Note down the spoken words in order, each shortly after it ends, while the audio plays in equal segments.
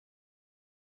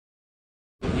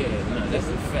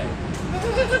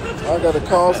I gotta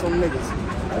call some niggas.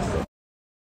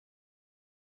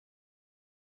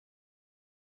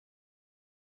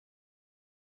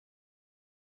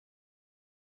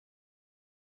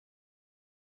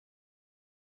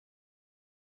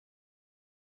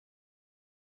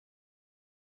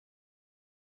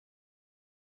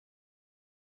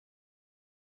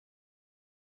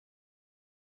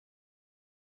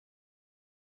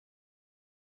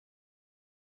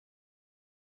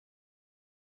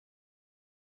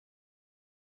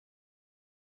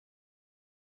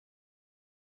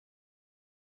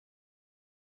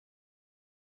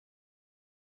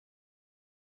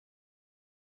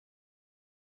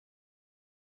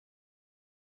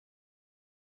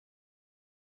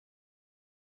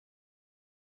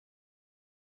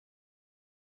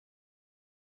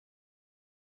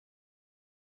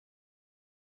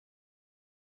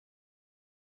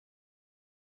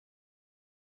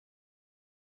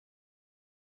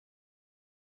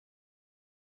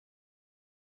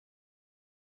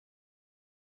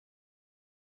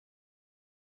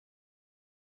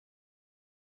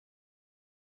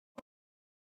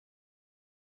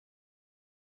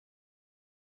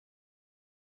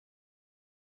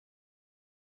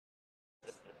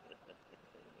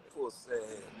 Poor sad.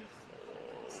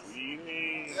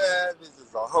 Yeah, this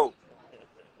is a hope.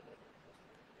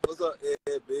 What's up,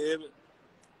 Ed, baby?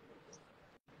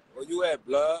 Where you at,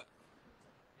 blood?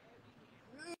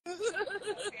 Yeah,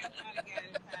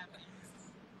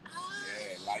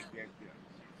 like that.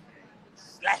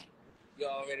 Slack. You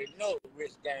already know,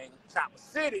 Rich Gang, Chopper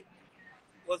City.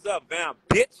 What's up, man,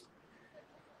 bitch?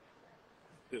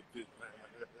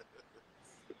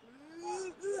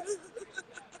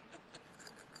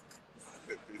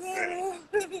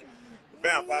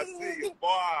 Bam, I see you, boy.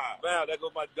 Bam, there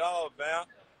goes my dog, Bam.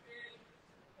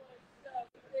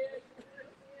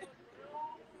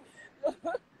 What's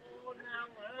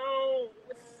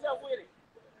up with it?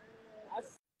 I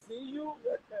see you.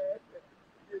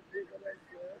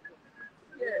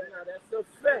 Yeah, no, that's a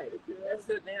fact. That's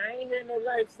a, I ain't had no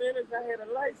life sentence. I had a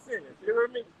life sentence. You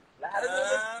heard me? A lot of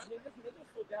niggas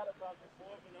forgot about the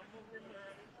boy, but I'm gonna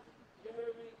remind him. You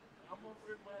heard me? I'm gonna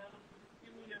remind him.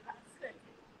 Give me a hot second.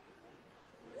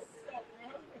 What's up, bro?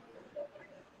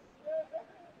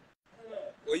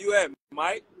 Where you at,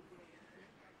 Mike?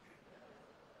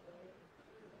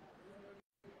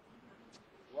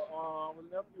 What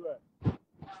level you at?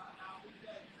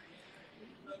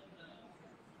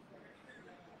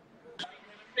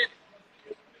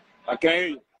 I can't hear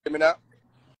you. Get me now?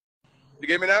 You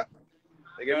get me now?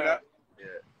 You get me now? Yeah.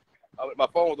 My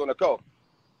phone was on the call.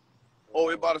 Oh,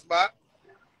 you bought a spot?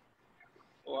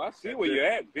 Oh, I see where you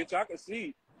at, bitch. I can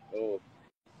see. Oh.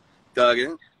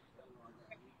 Thuggin'.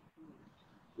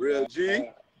 Real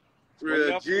G.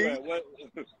 Real G.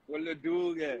 What little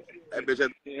dude at? That bitch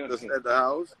at the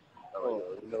house. Oh,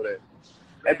 you know that.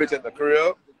 That bitch at the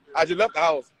crib. I just left the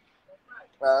house.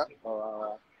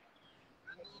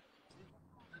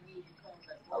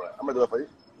 All right, I'm gonna do it for you.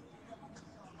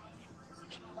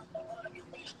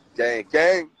 Gang,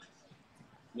 gang.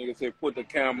 Nigga said put the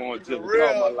camera on just to real.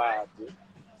 call my live, bitch.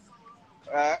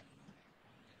 All right.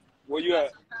 Where you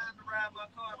at?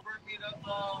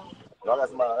 No, I got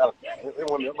somebody. I'm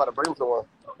about to bring someone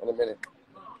in a minute.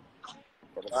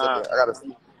 I gotta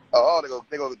see. Oh, they go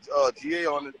GA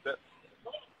on it.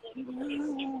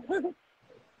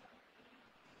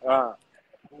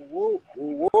 Woo,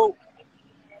 woo, woo.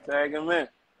 Tag him in.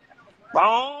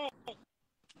 Boom.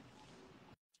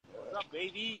 What's up,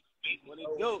 baby? What it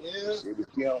do?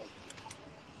 Yeah.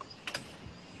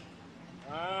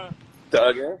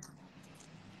 Thuggin'.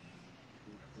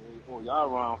 Oh,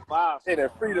 y'all around 5. Hey,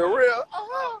 that free the real.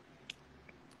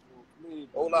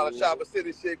 Whole lot of Chopper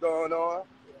City shit going on.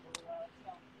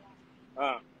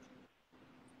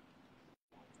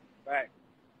 Back.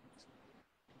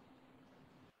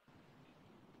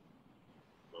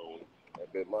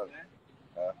 That good money.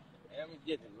 I'm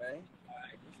getting it, man.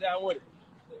 What's down with it?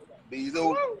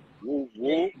 Bezo. Woo,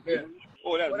 woo. Yeah.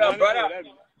 Oh, that's what money. Up, brother?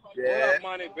 Yeah. What up,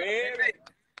 money, baby?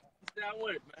 What's down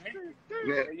with it, man?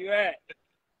 Yeah. Where you at?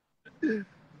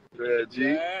 Real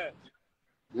G.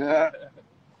 Yeah.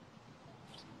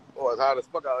 Oh, it's hot as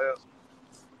fuck out here.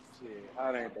 Shit,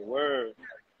 hot ain't the word.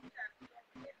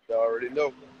 You already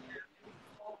know.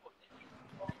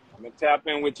 I'm gonna tap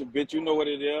in with you, bitch. You know what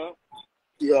it is.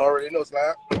 You already know,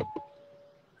 Slime.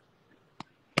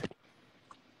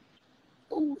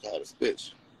 Ooh, it's hot as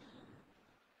bitch.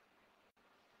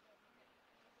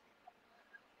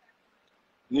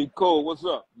 Nicole, what's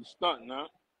up? You stunting, huh?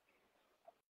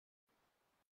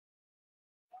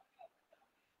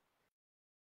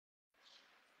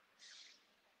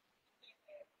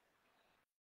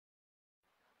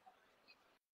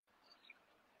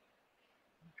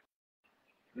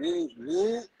 What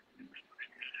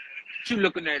you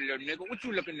looking at, little nigga? What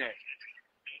you looking at?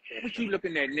 What you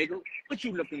looking at, nigga? What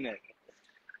you looking at?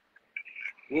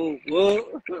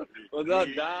 Whoa. What's up,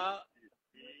 dog?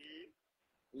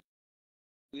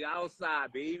 We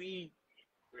outside, baby.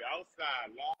 We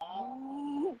outside,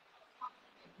 Lord.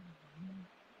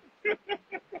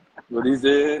 What he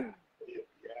said?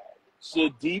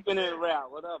 Shit deep in that rap.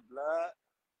 What up, blood?